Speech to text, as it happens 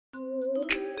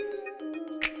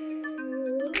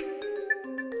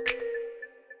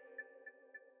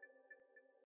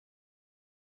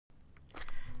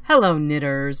Hello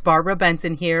knitters, Barbara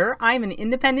Benson here. I'm an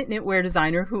independent knitwear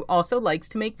designer who also likes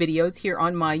to make videos here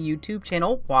on my YouTube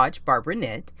channel, Watch Barbara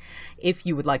Knit. If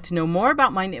you would like to know more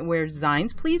about my knitwear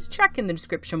designs, please check in the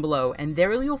description below, and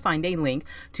there you'll find a link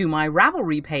to my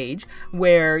Ravelry page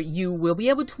where you will be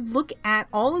able to look at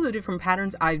all of the different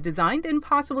patterns I've designed and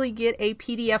possibly get a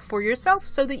PDF for yourself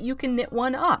so that you can knit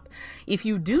one up. If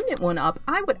you do knit one up,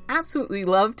 I would absolutely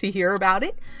love to hear about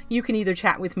it. You can either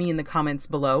chat with me in the comments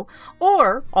below,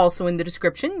 or also in the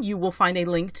description, you will find a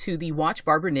link to the Watch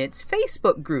Barbara Knits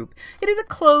Facebook group. It is a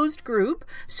closed group,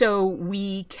 so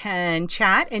we can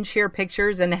chat and share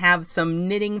pictures and have some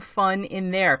knitting fun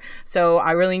in there. So I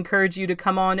really encourage you to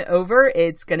come on over.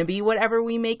 It's going to be whatever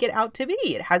we make it out to be.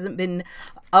 It hasn't been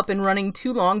up and running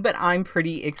too long, but I'm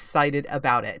pretty excited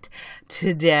about it.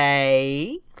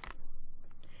 Today,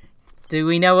 do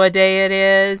we know what day it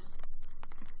is?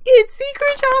 It's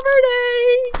Secret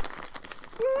Shopper Day!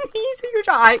 Secret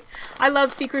Shopper. I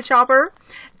love Secret Shopper.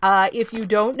 If you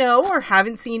don't know or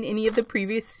haven't seen any of the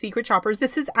previous Secret Shoppers,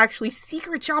 this is actually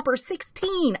Secret Shopper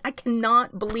 16. I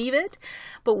cannot believe it.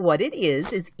 But what it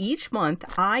is each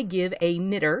month I give a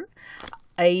knitter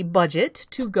a budget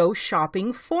to go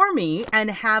shopping for me and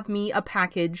have me a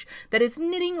package that is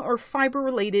knitting or fiber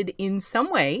related in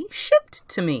some way shipped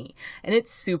to me. And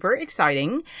it's super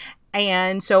exciting.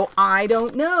 And so I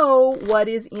don't know what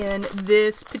is in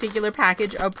this particular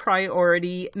package of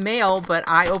priority mail, but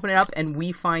I open it up and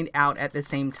we find out at the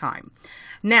same time.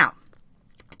 Now,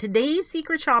 today's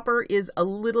Secret Shopper is a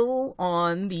little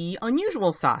on the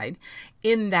unusual side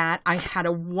in that I had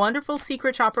a wonderful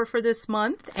Secret Shopper for this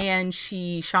month and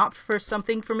she shopped for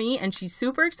something for me and she's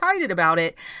super excited about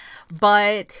it.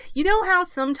 But you know how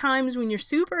sometimes when you're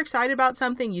super excited about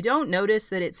something, you don't notice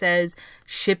that it says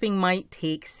shipping might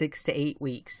take 6 to 8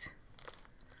 weeks.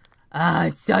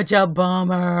 It's such a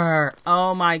bummer.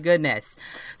 Oh my goodness.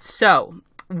 So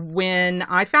when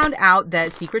I found out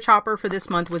that Secret Shopper for this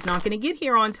month was not going to get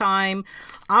here on time,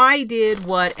 I did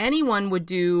what anyone would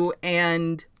do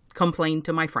and complain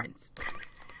to my friends.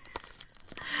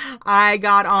 I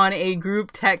got on a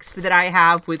group text that I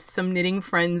have with some knitting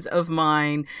friends of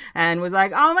mine and was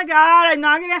like, oh my God, I'm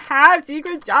not going to have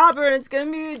Secret Shopper. It's going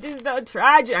to be just so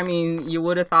tragic. I mean, you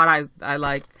would have thought I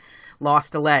like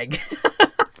lost a leg.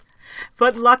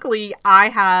 But luckily, I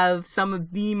have some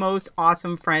of the most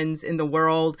awesome friends in the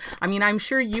world. I mean, I'm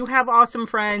sure you have awesome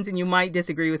friends and you might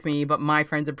disagree with me, but my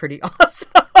friends are pretty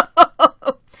awesome.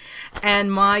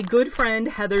 And my good friend,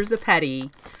 Heather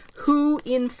Zoppetti, who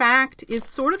in fact is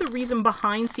sort of the reason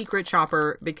behind Secret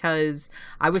Shopper, because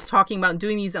I was talking about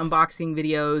doing these unboxing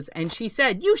videos and she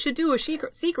said, you should do a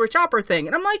Secret Shopper thing.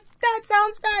 And I'm like, that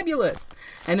sounds fabulous.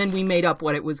 And then we made up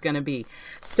what it was going to be.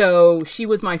 So she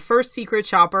was my first Secret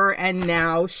Shopper and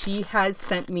now she has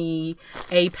sent me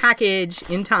a package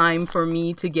in time for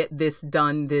me to get this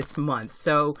done this month.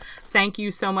 So thank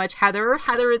you so much, Heather.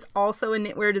 Heather is also a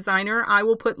knitwear designer. I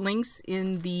will put links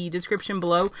in the description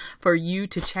below for you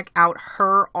to check out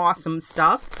her awesome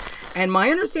stuff. And my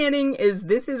understanding is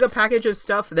this is a package of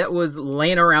stuff that was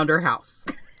laying around her house.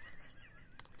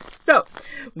 So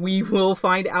we will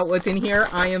find out what's in here.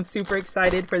 I am super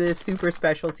excited for this super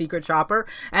special Secret Shopper.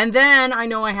 And then I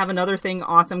know I have another thing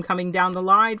awesome coming down the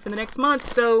line for the next month.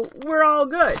 So we're all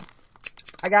good.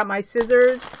 I got my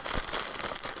scissors.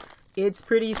 It's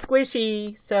pretty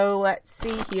squishy. So let's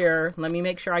see here. Let me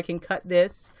make sure I can cut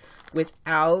this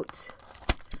without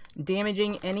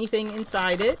damaging anything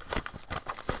inside it.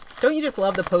 Don't you just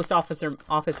love the post office or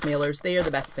office mailers? They are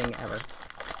the best thing ever.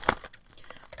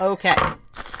 Okay.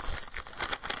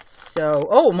 So,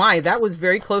 oh my, that was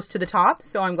very close to the top.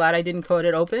 So I'm glad I didn't cut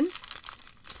it open.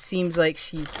 Seems like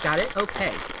she's got it.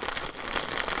 Okay.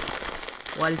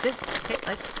 What is it? Okay,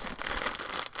 let's.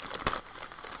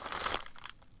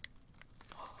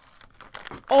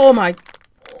 Oh my.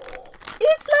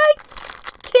 It's like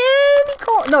candy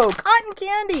corn. No, cotton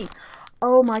candy.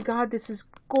 Oh my God, this is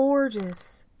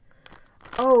gorgeous.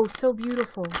 Oh, so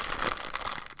beautiful.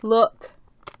 Look.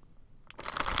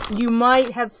 You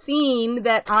might have seen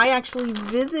that I actually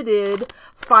visited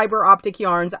Fiber Optic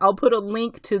Yarns. I'll put a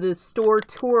link to the store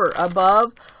tour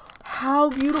above. How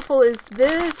beautiful is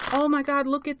this? Oh my God,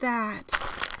 look at that.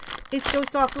 It's so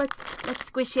soft. Let's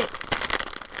squish it.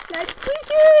 Let's squish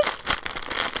it.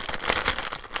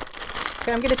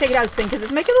 Okay, I'm going to take it out of this thing because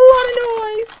it's making a lot of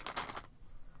noise.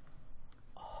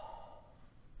 Oh,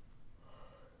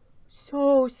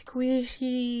 so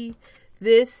squishy.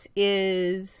 This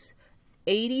is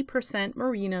 80%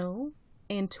 merino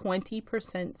and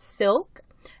 20% silk.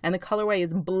 and the colorway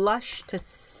is Blush to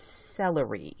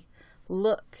Celery.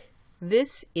 Look,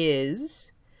 this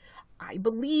is, I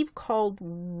believe, called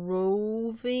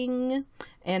Roving,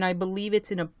 and I believe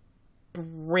it's in a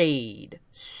braid.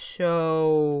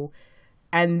 So,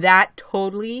 and that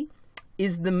totally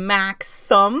is the max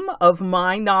sum of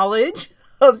my knowledge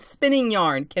of spinning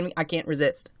yarn. I can't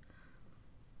resist.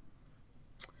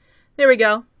 There we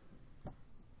go.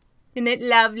 Isn't it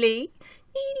lovely?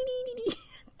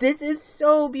 This is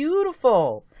so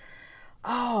beautiful.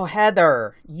 Oh,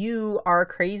 Heather, you are a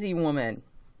crazy woman.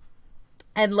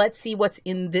 And let's see what's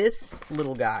in this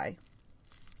little guy.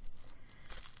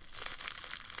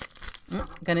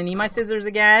 Gonna need my scissors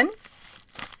again.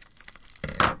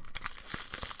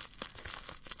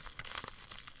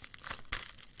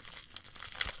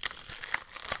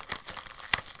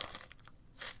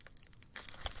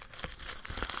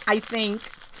 I think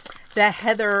that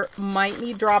Heather might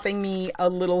be dropping me a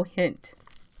little hint.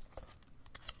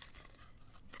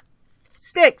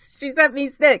 Sticks. She sent me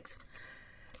sticks.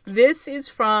 This is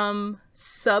from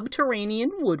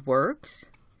Subterranean Woodworks,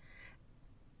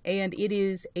 and it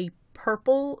is a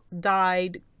purple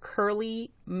dyed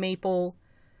curly maple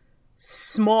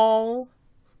small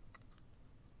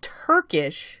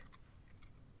Turkish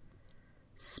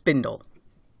spindle.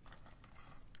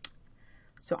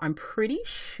 So I'm pretty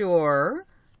sure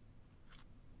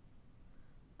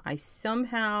I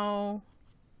somehow,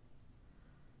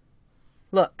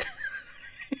 look,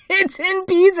 it's in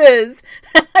pieces.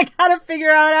 I gotta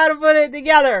figure out how to put it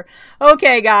together.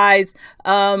 Okay, guys.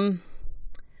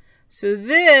 So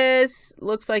this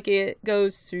looks like it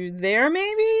goes through there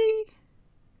maybe.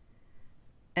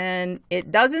 And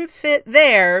it doesn't fit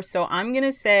there, so I'm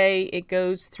gonna say it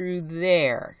goes through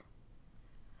there.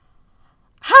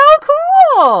 How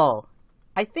cool!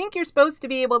 I think you're supposed to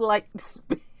be able to like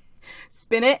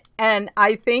spin it, and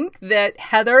I think that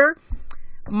Heather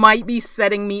might be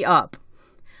setting me up,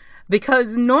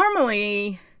 because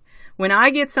normally when I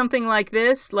get something like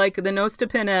this, like the Nostra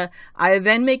Pinna, I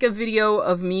then make a video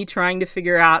of me trying to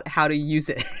figure out how to use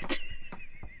it.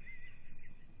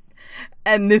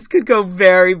 And this could go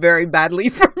very, very badly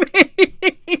for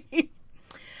me.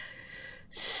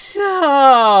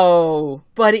 So,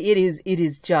 but it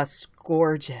is just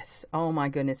gorgeous. Oh my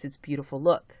goodness, it's beautiful.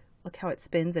 Look how it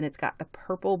spins, and it's got the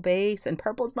purple base, and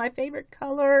purple is my favorite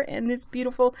color, and this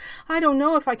beautiful, I don't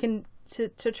know if I can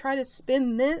to try to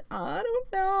spin this. I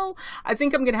don't know. I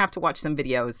think I'm gonna have to watch some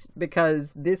videos,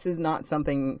 because this is not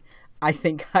something I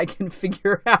think I can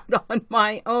figure out on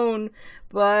my own,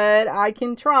 but I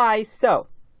can try. So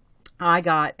I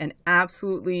got an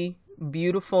absolutely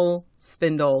beautiful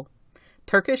spindle,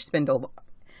 Turkish spindle,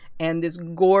 and this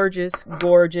gorgeous,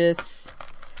 gorgeous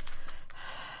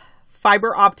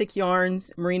fiber optic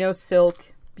yarns, merino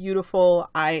silk, beautiful.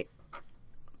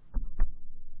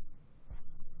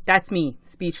 That's me,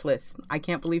 speechless. I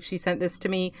can't believe she sent this to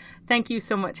me. Thank you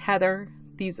so much, Heather.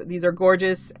 These are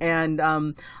gorgeous, and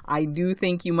I do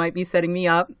think you might be setting me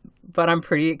up, but I'm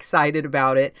pretty excited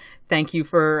about it. Thank you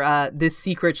for this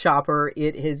secret shopper.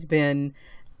 It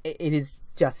is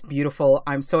just beautiful.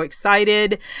 I'm so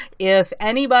excited. If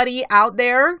anybody out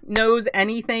there knows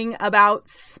anything about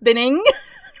spinning,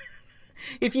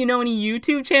 if you know any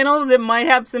YouTube channels that might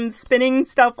have some spinning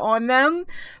stuff on them,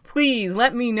 please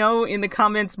let me know in the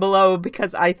comments below,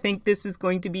 because I think this is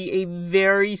going to be a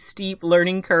very steep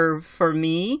learning curve for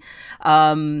me.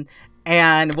 And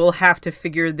we'll have to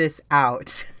figure this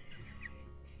out.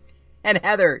 And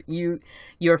Heather,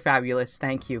 you're fabulous.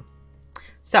 Thank you.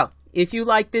 So, if you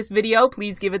like this video,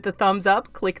 please give it the thumbs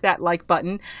up, click that like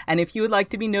button, and if you would like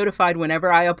to be notified whenever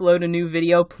I upload a new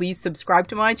video, please subscribe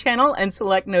to my channel and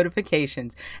select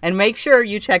notifications. And make sure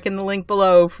you check in the link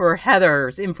below for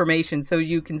Heather's information so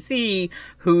you can see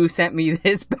who sent me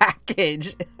this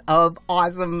package of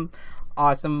awesome,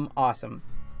 awesome, awesome.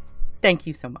 Thank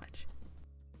you so much.